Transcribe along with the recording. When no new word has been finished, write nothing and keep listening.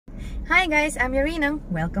Hi guys, I'm Irina.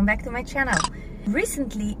 Welcome back to my channel.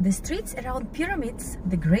 Recently, the streets around pyramids,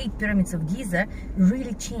 the Great Pyramids of Giza,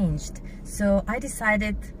 really changed. So I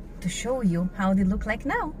decided to show you how they look like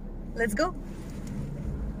now. Let's go!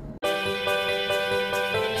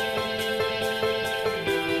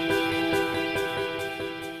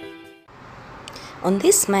 On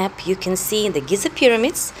this map you can see the Giza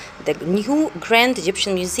pyramids, the new Grand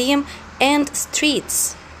Egyptian Museum and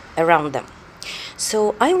streets around them.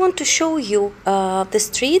 So I want to show you the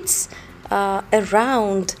streets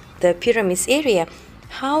around the pyramids area,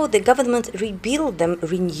 how the government rebuilt them,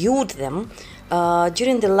 renewed them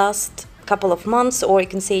during the last couple of months, or you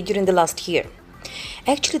can say during the last year.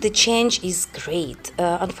 Actually, the change is great.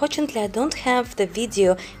 Unfortunately, I don't have the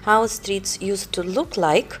video how streets used to look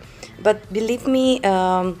like, but believe me,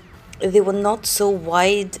 they were not so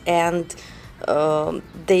wide, and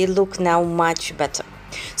they look now much better.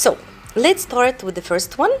 So let's start with the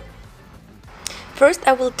first one. First,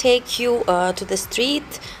 I will take you to the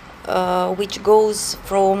street which goes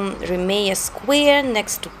from Remea Square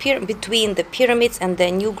next to between the pyramids and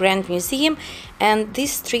the new Grand Museum, and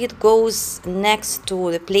this street goes next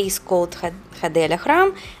to the place called Hadel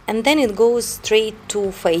Ahram, and then it goes straight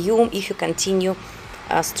to Fayoum if you continue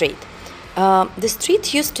straight. The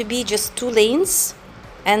street used to be just 2 lanes,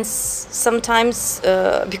 and sometimes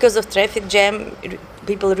because of traffic jam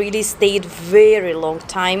people really stayed very long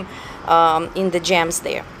time in the jams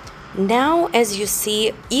there. Now, as you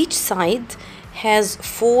see, each side has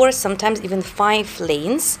 4, sometimes even 5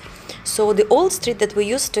 lanes. So the old street that we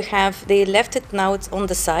used to have, they left it, now it's on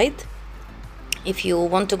the side. If you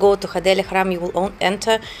want to go to Hadel Ahram, you will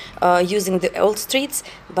enter using the old streets,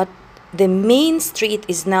 but the main street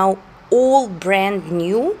is now all brand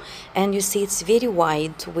new, and you see it's very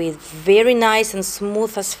wide with very nice and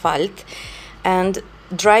smooth asphalt, and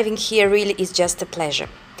driving here really is just a pleasure.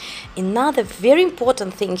 Another very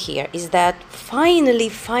important thing here is that finally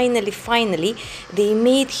they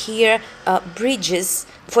made here bridges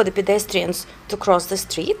for the pedestrians to cross the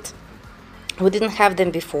street. We didn't have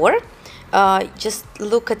them before. Just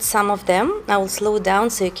look at some of them. I will slow down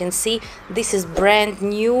so you can see this is brand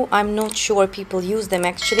new. I'm not sure people use them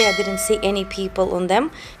actually. I didn't see any people on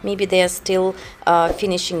them. Maybe they are still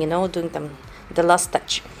finishing, you know, doing them the last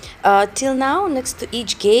touch. Till now, next to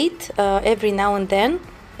each gate, every now and then,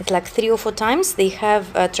 it's like 3 or 4 times, they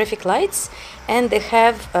have traffic lights, and they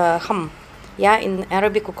have yeah, in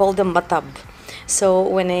Arabic we call them matab. So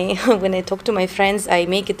when I talk to my friends, I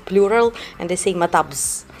make it plural and they say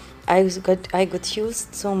matabs. I got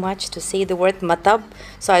used so much to say the word matab,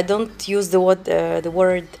 so I don't use the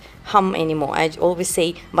word hum anymore. I always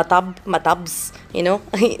say matab, matabs, you know.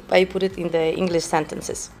 I put it in the English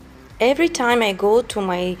sentences. Every time I go to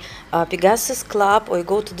my Pegasus Club, or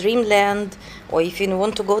go to Dreamland, or if you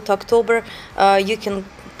want to go to October, you can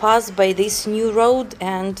pass by this new road,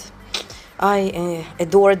 and I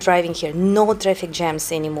adore driving here. No traffic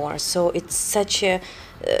jams anymore, so it's such a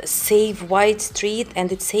safe, wide street,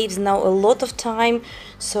 and it saves now a lot of time,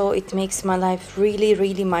 so it makes my life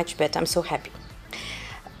really much better. I'm so happy.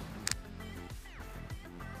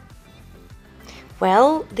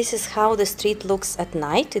 Well, this is how the street looks at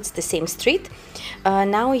night. It's the same street.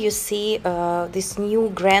 Now you see this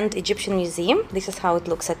new Grand Egyptian Museum. This is how it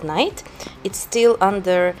looks at night. It's still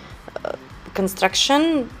under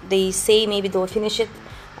construction. They say maybe they'll finish it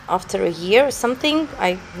after a year or something.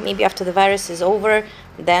 Maybe after the virus is over,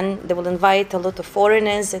 then they will invite a lot of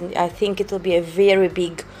foreigners, and I think it will be a very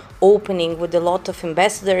big opening with a lot of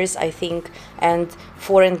ambassadors, I think, and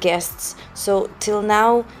foreign guests. So till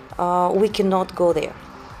now, we cannot go there.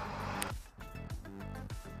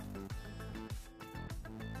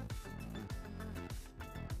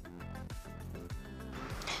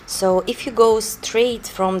 So if you go straight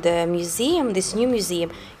from the museum, this new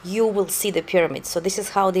museum, you will see the pyramids. So this is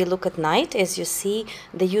how they look at night. As you see,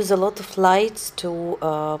 they use a lot of lights to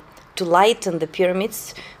lighten the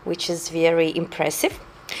pyramids, which is very impressive.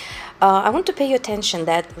 I want to pay your attention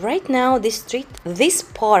that right now this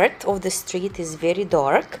part of the street is very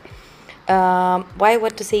dark. Why I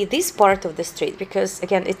want to say this part of the street? Because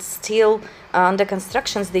again, it's still under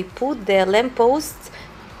constructions. They put their lampposts,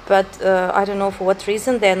 but I don't know for what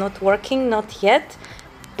reason they're not working, not yet.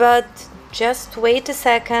 But just wait a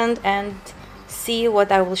second and see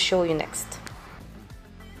what I will show you next.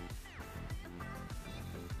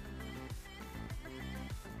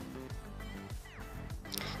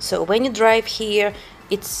 So when you drive here,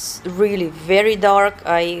 it's really very dark.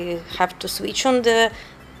 I have to switch on the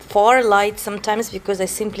far light sometimes because I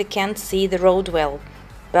simply can't see the road well.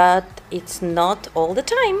 But it's not all the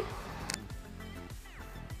time.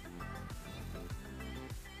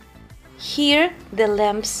 here the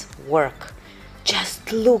lamps work.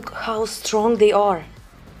 Just look how strong they are.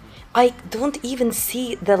 I don't even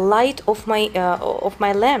see the light of my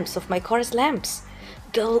lamps, of my car's lamps.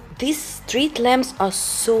 These street lamps are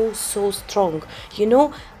so strong. You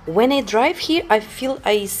know, when I drive here, I feel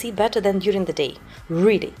I see better than during the day.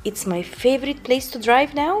 Really, it's my favorite place to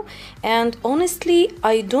drive now, and honestly,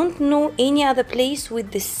 I don't know any other place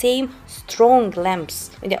with the same strong lamps.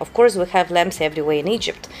 Yeah, of course, we have lamps everywhere in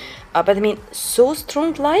Egypt, but I mean, so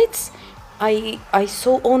strong lights, I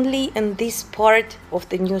saw only in this part of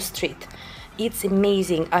the new street. It's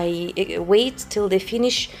amazing. I wait till they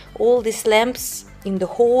finish all these lamps in the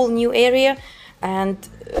whole new area, and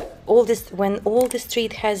when all the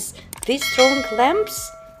street has these strong lamps,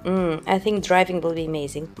 I think driving will be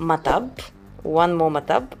amazing. Matab, one more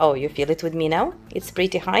matab. Oh, you feel it with me now? It's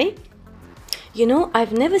pretty high. You know,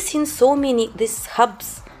 I've never seen so many these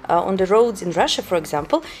hubs on the roads in Russia, for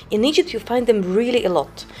example. In Egypt, you find them really a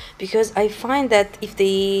lot, because I find that if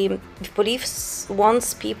police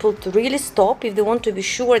wants people to really stop, if they want to be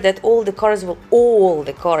sure that all the cars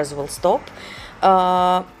will stop,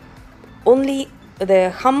 only the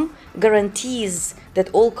hum guarantees that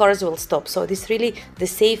all cars will stop. So this is really the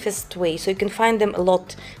safest way. So you can find them a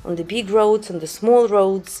lot on the big roads, on the small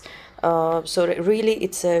roads. So really,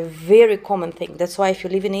 it's a very common thing. That's why if you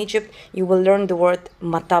live in Egypt, you will learn the word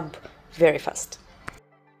matab very fast.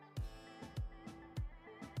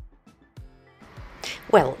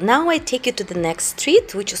 Well, now I take you to the next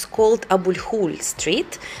street, which is called Abul Hul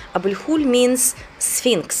Street. Abul Hul means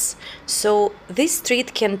Sphinx. So this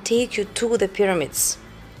street can take you to the pyramids.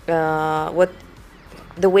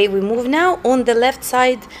 The way we move now, on the left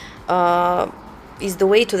side is the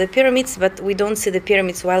way to the pyramids, but we don't see the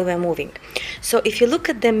pyramids while we're moving. So if you look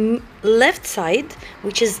at the left side,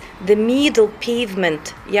 which is the middle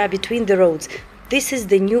pavement, between the roads, this is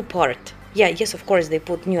the new part. Yes, of course, they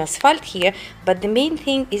put new asphalt here, but the main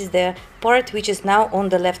thing is the part which is now on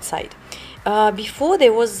the left side. Before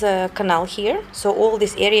there was a canal here, so all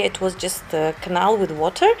this area, it was just a canal with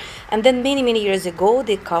water, and then many years ago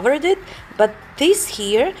they covered it. But this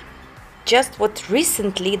here, just what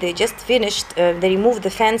recently they just finished, they removed the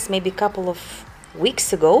fence maybe a couple of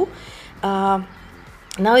weeks ago.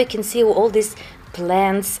 Now you can see all these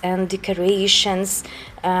plants and decorations,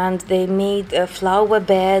 and they made flower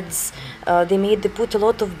beds. They put a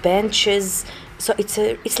lot of benches, so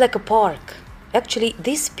it's like a park. Actually,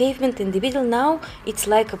 this pavement in the middle now, it's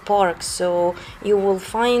like a park. So you will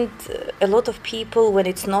find a lot of people when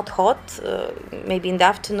it's not hot, maybe in the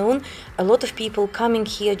afternoon, a lot of people coming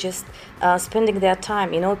here just spending their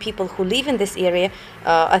time. You know, people who live in this area,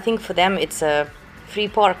 I think for them it's a free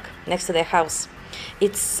park next to their house.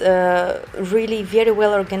 It's really very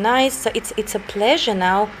well organized. So it's a pleasure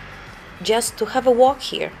now just to have a walk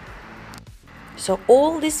here. So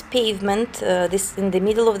all this pavement, this in the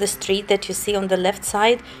middle of the street that you see on the left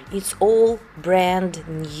side, it's all brand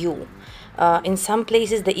new. In some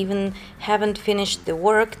places they even haven't finished the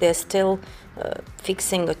work. They're still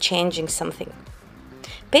fixing or changing something.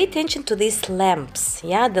 Pay attention to these lamps,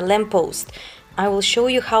 the lamppost. I will show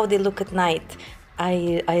you how they look at night.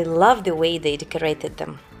 I love the way they decorated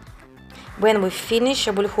them. When we finish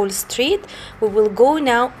Abul Hul Street, we will go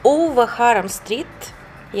now over Haram Street.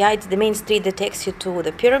 It's the main street that takes you to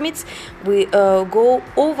the pyramids. We go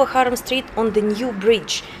over Haram Street on the new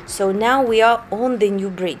bridge. So now we are on the new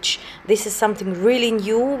bridge. This is something really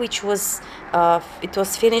new, which was it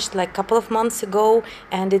was finished like a couple of months ago,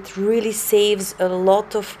 and it really saves a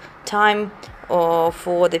lot of time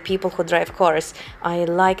for the people who drive cars. I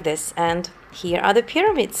like this. And here are the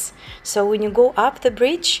pyramids. So when you go up the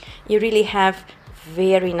bridge, you really have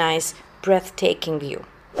very nice, breathtaking view.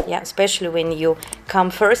 Especially when you come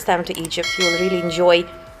first time to Egypt, you will really enjoy,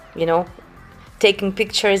 taking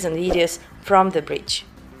pictures and videos from the bridge.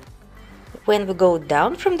 When we go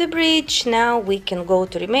down from the bridge, now we can go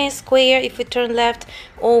to Rimea Square if we turn left,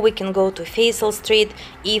 or we can go to Faisal Street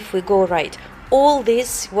if we go right. All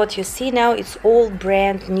this, what you see now, it's all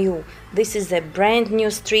brand new. This is a brand new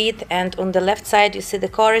street, and on the left side you see the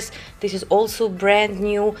cars. This is also brand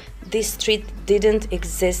new. This street didn't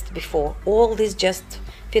exist before. All this just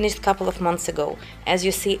finished a couple of months ago. As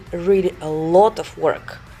you see, really a lot of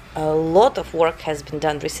work has been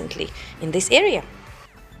done recently in this area.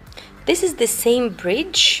 This is the same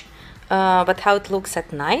bridge, but how it looks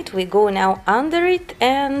at night. We go now under it,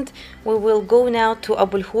 and we will go now to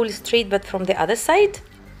Abul Hul Street, but from the other side.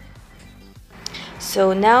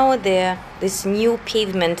 So now this new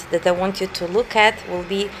pavement that I want you to look at will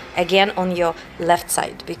be again on your left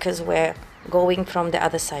side, because we're going from the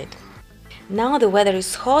other side. Now the weather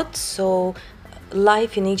is hot, so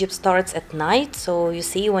life in Egypt starts at night, so you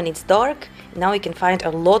see, when it's dark, now you can find a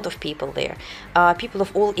lot of people there. People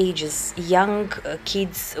of all ages, young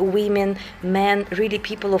kids, women, men, really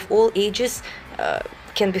people of all ages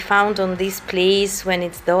can be found on this place when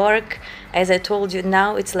it's dark. As I told you,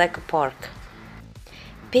 now it's like a park.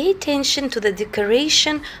 Pay attention to the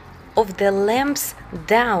decoration of the lamps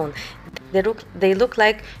down. They look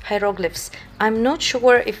like hieroglyphs. I'm not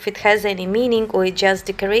sure if it has any meaning or it's just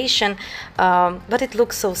decoration, but it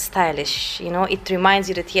looks so stylish. You know, it reminds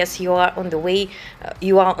you that yes, you are on the way,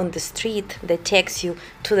 you are on the street that takes you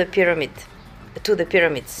to the pyramids.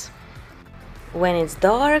 When it's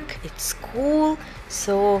dark, it's cool.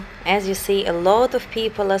 So as you see, a lot of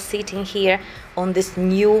people are sitting here on these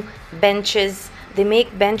new benches. They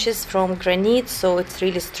make benches from granite, so it's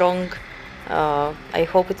really strong. I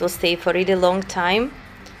hope it will stay for a really long time.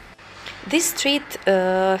 This street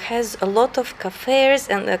has a lot of cafes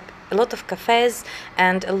and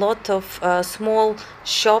a lot of small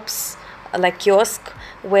shops, like kiosk,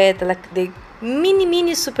 where the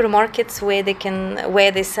mini supermarkets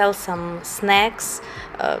where they sell some snacks,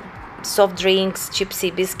 soft drinks,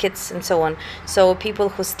 chipsy biscuits, and so on. So people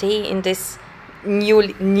who stay in this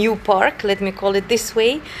new park, let me call it this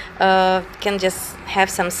way, can just have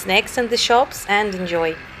some snacks in the shops and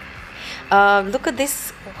enjoy. Look at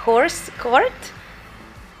this horse cart.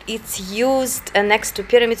 It's used next to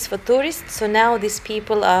pyramids for tourists, so now these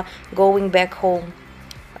people are going back home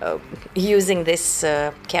using this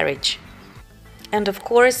carriage. And of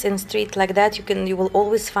course, in street like that, you will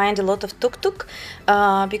always find a lot of tuk-tuk,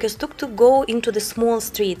 because tuk-tuk go into the small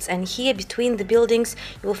streets, and here between the buildings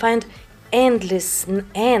you will find endless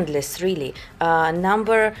really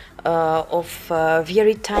number of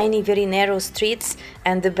very tiny, very narrow streets,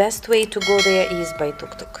 and the best way to go there is by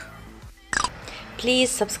tuk-tuk. Please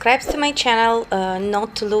subscribe to my channel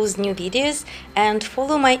not to lose new videos, and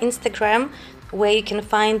follow my Instagram, where you can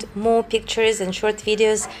find more pictures and short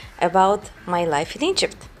videos about my life in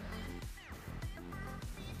Egypt.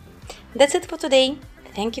 That's it for today.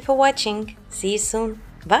 Thank you for watching. See you soon.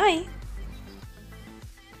 Bye!